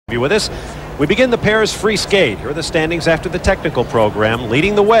Be with us. We begin the pairs free skate. Here are the standings after the technical program.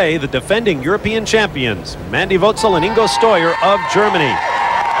 Leading the way, the defending European champions, Mandy Wötzel and Ingo Steuer of Germany.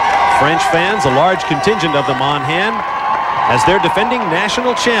 French fans, a large contingent of them on hand, as their defending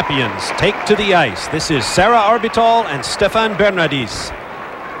national champions take to the ice. This is Sarah Abitbol and Stephane Bernadis.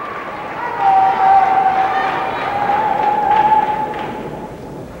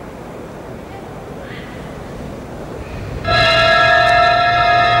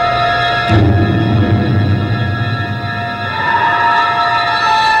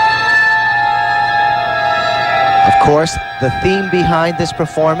 Of course, the theme behind this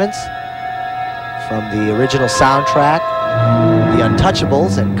performance from the original soundtrack, The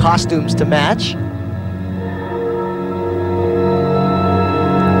Untouchables, and costumes to match.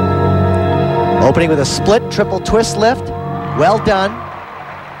 Opening with a split triple twist lift. Well done.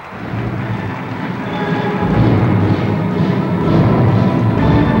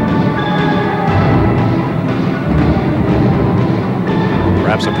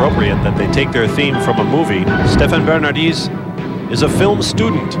 Perhaps appropriate that they take their theme from a movie. Stephane Bernadis is a film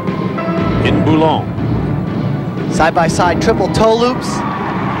student in Boulogne. Side-by-side triple toe loops.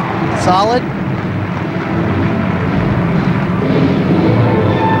 Solid.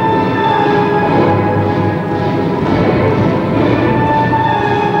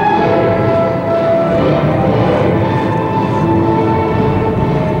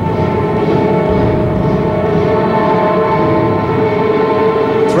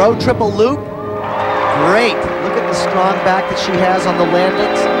 Throw triple loop. Great. Look at the strong back that she has on the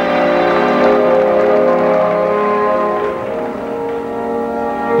landings.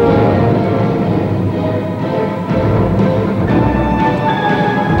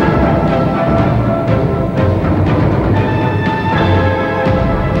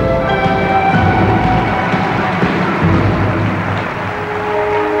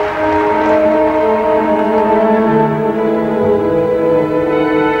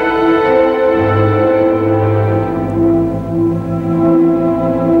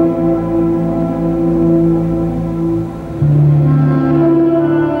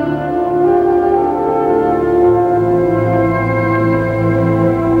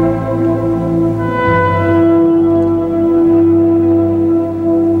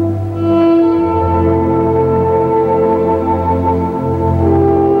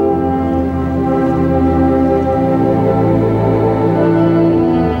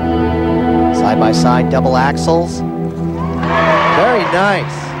 Side double axles. Very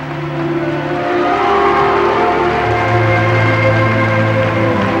nice.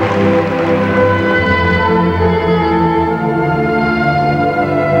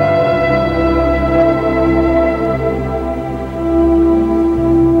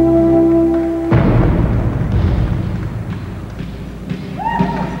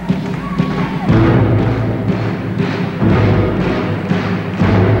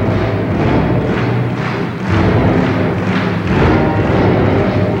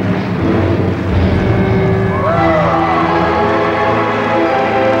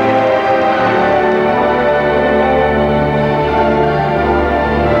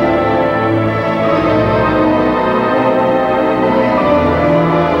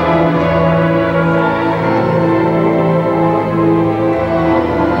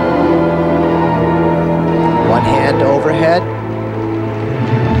 Overhead.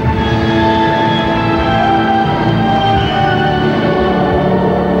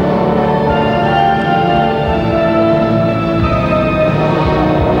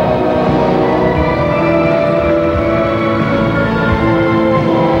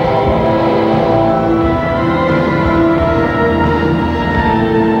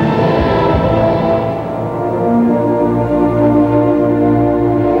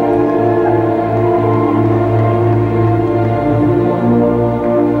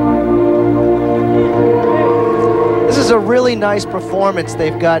 A really nice performance.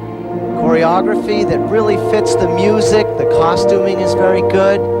 They've got choreography that really fits the music. The costuming is very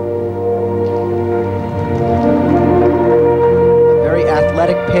good. A very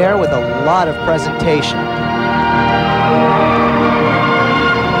athletic pair with a lot of presentation.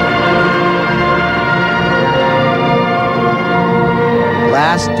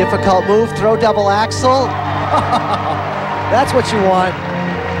 Last difficult move, throw double axel. That's what you want.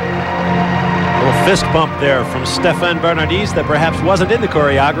 A little fist bump there from Stephane Bernadis that perhaps wasn't in the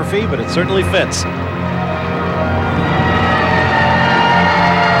choreography, but it certainly fits.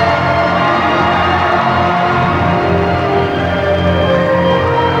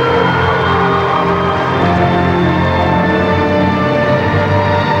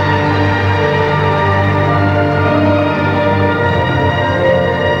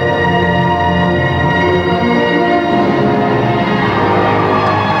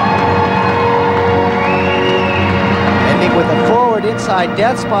 suicide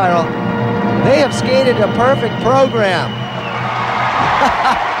death spiral. They have skated a perfect program.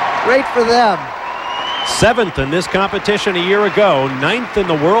 Great for them. 7th in this competition a year ago, 9th in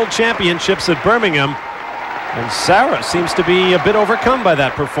the World Championships at Birmingham. And Sarah seems to be a bit overcome by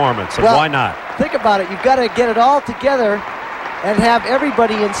that performance, and well, why not? Think about it. You've got to get it all together and have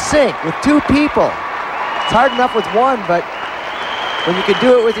everybody in sync with two people. It's hard enough with one, but when you can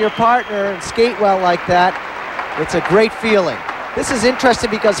do it with your partner and skate well like that, it's a great feeling. This is interesting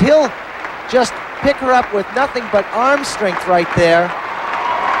because he'll just pick her up with nothing but arm strength right there.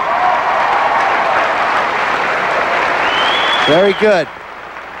 Very good.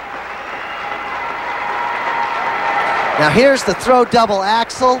 Now here's the throw double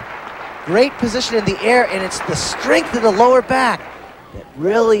axel. Great position in the air, and it's the strength of the lower back that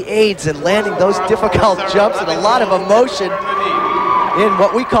really aids in landing those difficult jumps, and a lot of emotion in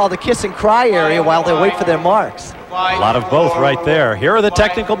what we call the kiss and cry area while they wait for their marks. A lot of both right there. Here are the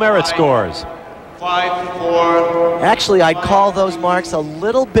technical merit scores. 5-4. Actually, I'd call those marks a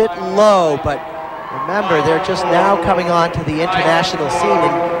little bit low, but remember, they're just now coming on to the international scene,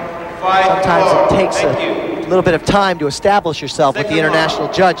 and sometimes it takes a little bit of time to establish yourself with the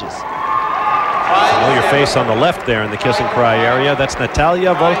international judges. Familiar face on the left there in the kiss and cry area. That's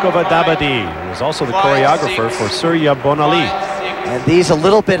Natalia Volkova-Dabadi, who is also the choreographer for Surya Bonali. And these a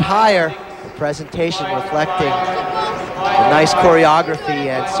little bit higher, the presentation reflecting the nice choreography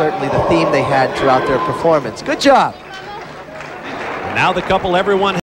and certainly the theme they had throughout their performance. Good job. Now the couple everyone